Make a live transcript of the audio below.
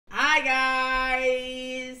Hi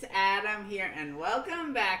guys! Adam here and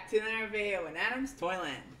welcome back to another video in Adam's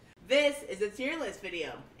Toyland. This is a tier list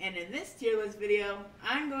video, and in this tier list video,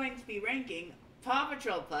 I'm going to be ranking Paw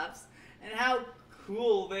Patrol pups and how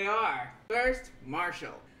cool they are. First,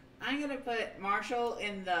 Marshall. I'm going to put Marshall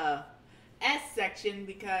in the S section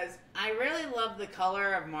because I really love the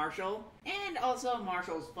color of Marshall, and also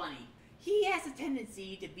Marshall's funny. He has a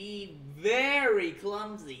tendency to be very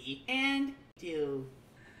clumsy and to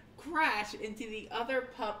crash into the other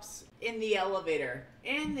pups in the elevator,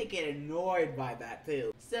 and they get annoyed by that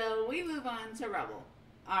too. So we move on to Rubble.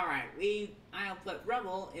 Alright, I'll put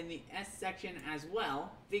Rubble in the S section as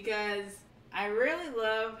well because I really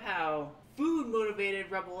love how food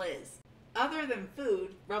motivated Rubble is. Other than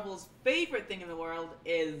food, Rubble's favorite thing in the world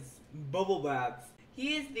is bubble baths.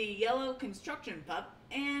 He is the yellow construction pup,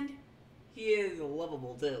 and he is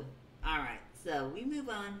lovable too. Alright, so we move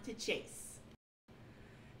on to Chase.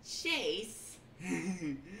 Chase,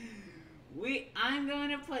 I'm going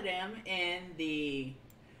to put him in the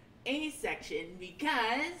A section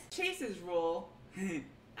because Chase's role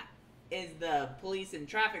is the police and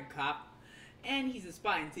traffic cop, and he's a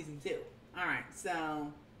spy in season 2. Alright,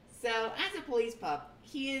 so as a police pup,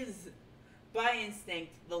 he is by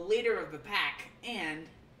instinct the leader of the pack, and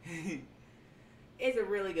is a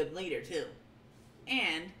really good leader too.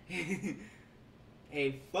 And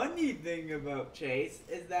a funny thing about Chase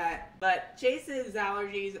is that, but Chase's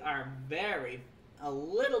allergies are a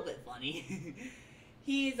little bit funny.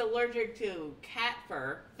 He's allergic to cat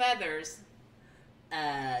fur, feathers,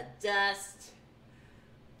 dust,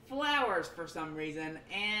 flowers for some reason,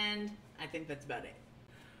 and I think that's about it.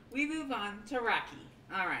 We move on to Rocky.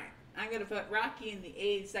 Alright, I'm going to put Rocky in the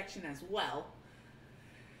A section as well.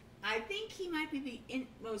 I think he might be the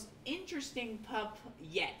most interesting pup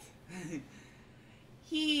yet.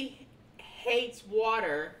 He hates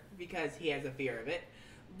water because he has a fear of it,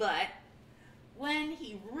 but when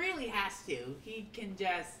he really has to, he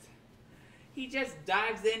just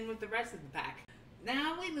dives in with the rest of the pack.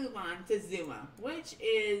 Now we move on to Zuma, which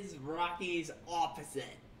is Rocky's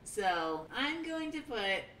opposite. So I'm going to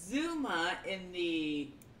put Zuma in the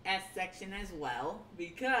S section as well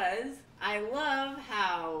because I love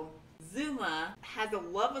how Zuma has a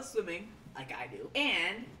love of swimming, like I do,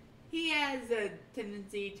 and he has a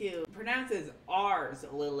tendency to pronounce his R's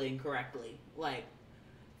a little incorrectly. Like,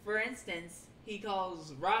 for instance, he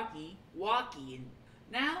calls Rocky Walkie.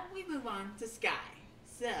 Now we move on to Sky.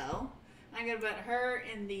 So I'm gonna put her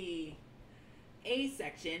in the A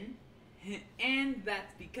section, and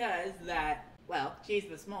that's because she's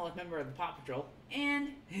the smallest member of the Paw Patrol,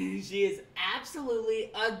 and she is absolutely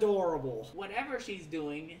adorable. Whatever she's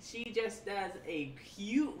doing, she just does a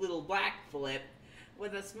cute little backflip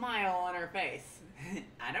with a smile on her face.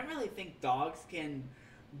 I don't really think dogs can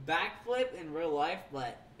backflip in real life,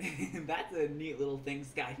 but that's a neat little thing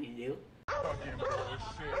Sky can do. Fucking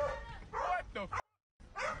bullshit. What the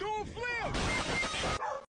f? Do a flip!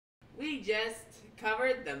 We just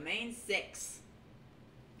covered the main 6.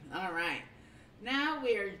 Alright. Now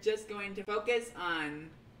we are just going to focus on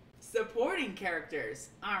supporting characters.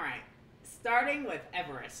 Alright. Starting with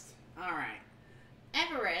Everest. Alright.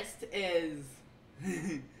 Everest is...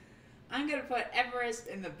 I'm going to put Everest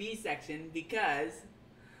in the B section because,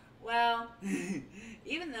 well,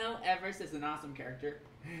 even though Everest is an awesome character,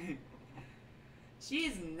 she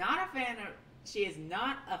is not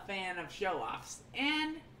a fan of show-offs.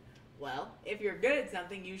 And, well, if you're good at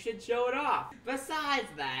something, you should show it off. Besides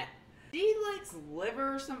that, she likes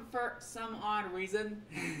liver for some odd reason.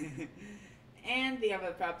 And the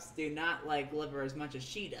other pups do not like liver as much as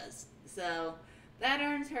she does. So, that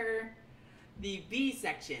earns her the B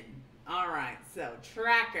section. Alright, so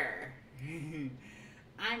Tracker.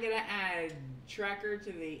 I'm gonna add Tracker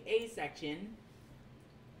to the A section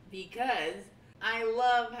because I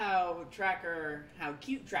love how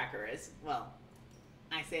cute Tracker is. Well,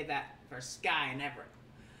 I say that for Sky and Everett.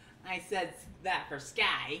 I said that for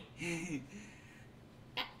Sky.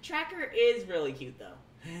 Tracker is really cute though.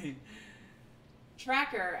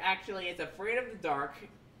 Tracker actually is afraid of the dark,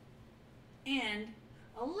 and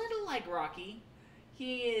a little like Rocky,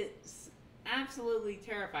 he is absolutely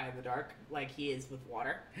terrified of the dark, like he is with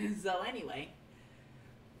water. So anyway,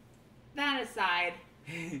 that aside,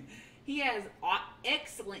 he has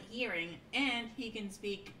excellent hearing, and he can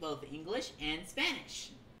speak both English and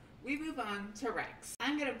Spanish. We move on to Rex.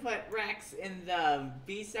 I'm going to put Rex in the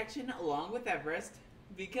B section along with Everest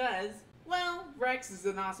because, well, Rex is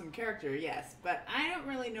an awesome character, yes, but I don't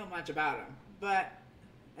really know much about him.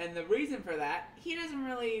 And the reason for that, he doesn't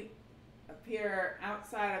really appear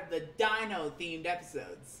outside of the dino-themed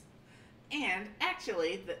episodes. And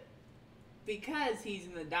actually, because he's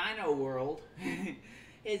in the dino world,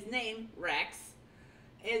 his name, Rex,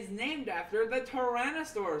 is named after the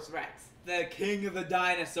Tyrannosaurus Rex, the king of the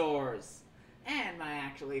dinosaurs, and my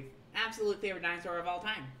absolute favorite dinosaur of all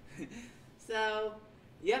time. So,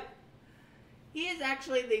 yep, he is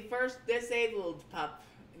actually the first disabled pup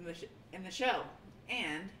in the show,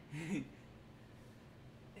 and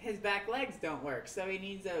his back legs don't work, so he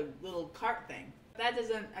needs a little cart thing. That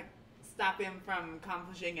doesn't stop him from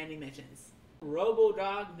accomplishing any missions.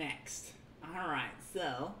 Robo-Dog next. Alright,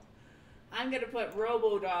 so I'm going to put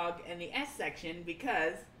Robo-Dog in the S section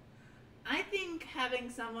because I think having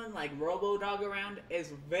someone like Robo-Dog around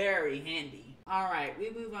is very handy. Alright,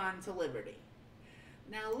 we move on to Liberty.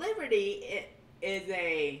 Now Liberty is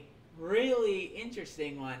a really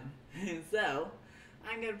interesting one. So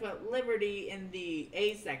I'm going to put Liberty in the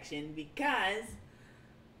A section because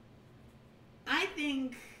I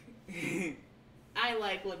think I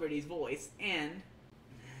like Liberty's voice, and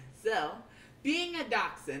so being a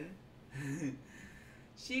dachshund,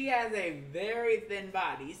 she has a very thin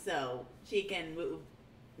body, so she can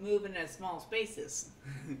move into small spaces.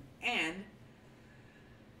 And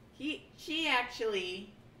she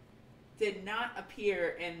actually did not appear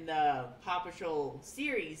in the Paw Patrol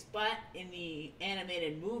series, but in the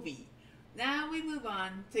animated movie. Now we move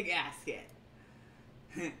on to Gasket.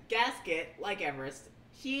 Gasket, like Everest,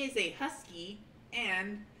 she is a husky,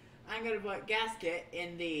 and I'm going to put Gasket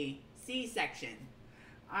in the C section.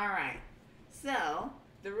 Alright, so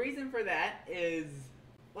the reason for that is,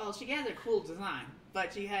 well, she has a cool design,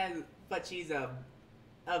 but she's a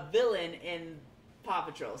villain in Paw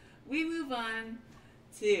Patrol. We move on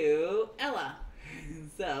to Ella.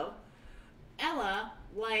 So, Ella,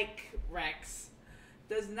 like Rex,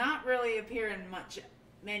 does not really appear in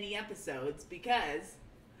many episodes because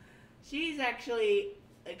she's actually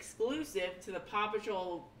exclusive to the Paw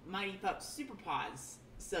Patrol Mighty Pups Super Paws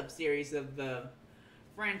sub-series of the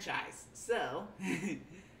franchise. So,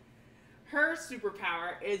 her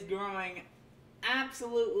superpower is growing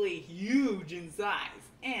absolutely huge in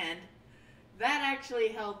size, and that actually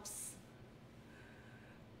helps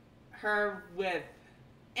her with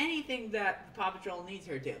anything that the Paw Patrol needs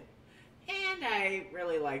her to. And I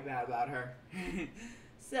really like that about her.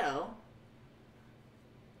 So,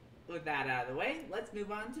 with that out of the way, let's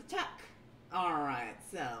move on to Tuck. Alright,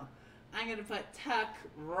 so I'm going to put Tuck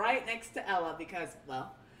right next to Ella because,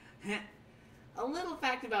 well, a little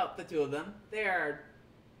fact about the two of them. They are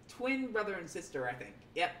twin brother and sister, I think.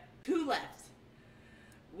 Yep, two left.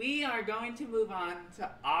 We are going to move on to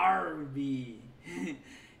Arby.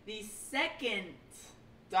 The second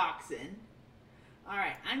dachshund.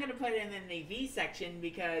 Alright, I'm going to put him in the V section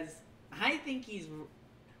because I think he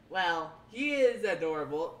is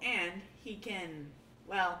adorable, and he can,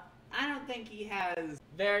 well, I don't think he has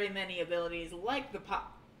very many abilities like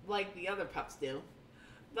the other pups do,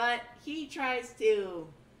 but he tries to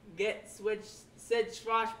get Sid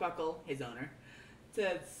Swashbuckle, his owner,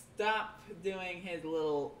 to stop doing his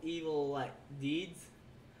little evil deeds,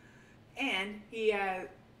 and he has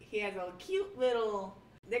a cute little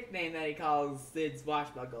nickname that he calls Sid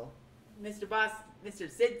Swashbuckle. Mr. Boss, Mr.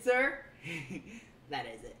 Sid, sir. That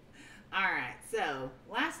is it. Alright, so,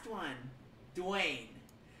 last one. Dwayne.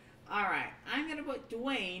 Alright, I'm going to put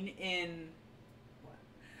Dwayne in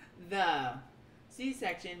the C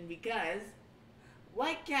section because,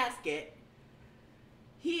 like Gasket,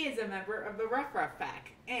 he is a member of the Ruff Ruff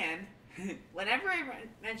Pack. And whenever I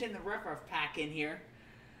mention the Ruff Ruff Pack in here,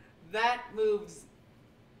 that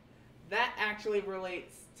actually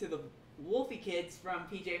relates to the Wolfie kids from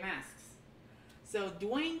PJ Masks. So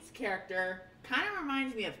Dwayne's character kind of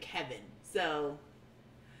reminds me of Kevin. So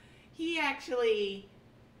he actually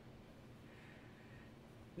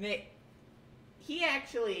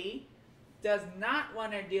does not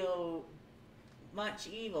want to do much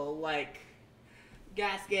evil like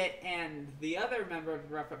Gasket and the other member of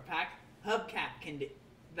the Ruff Ruff Pack, Hubcap,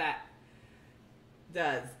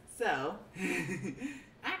 does. So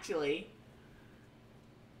actually,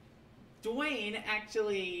 Dwayne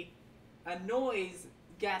actually annoys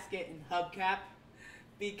Gasket and Hubcap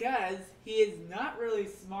because he is not really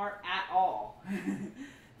smart at all.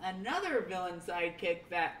 Another villain sidekick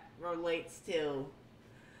that relates to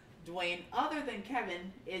Dwayne, other than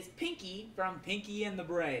Kevin, is Pinky from Pinky and the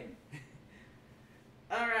Brain.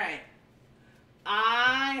 Alright.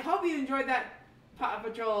 I hope you enjoyed that Paw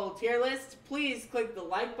Patrol tier list. Please click the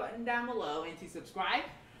like button down below and to subscribe.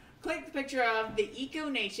 Click the picture of the Eco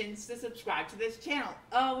Nations to subscribe to this channel.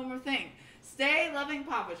 Oh, one more thing. Stay loving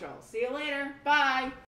Paw Patrol. See you later. Bye.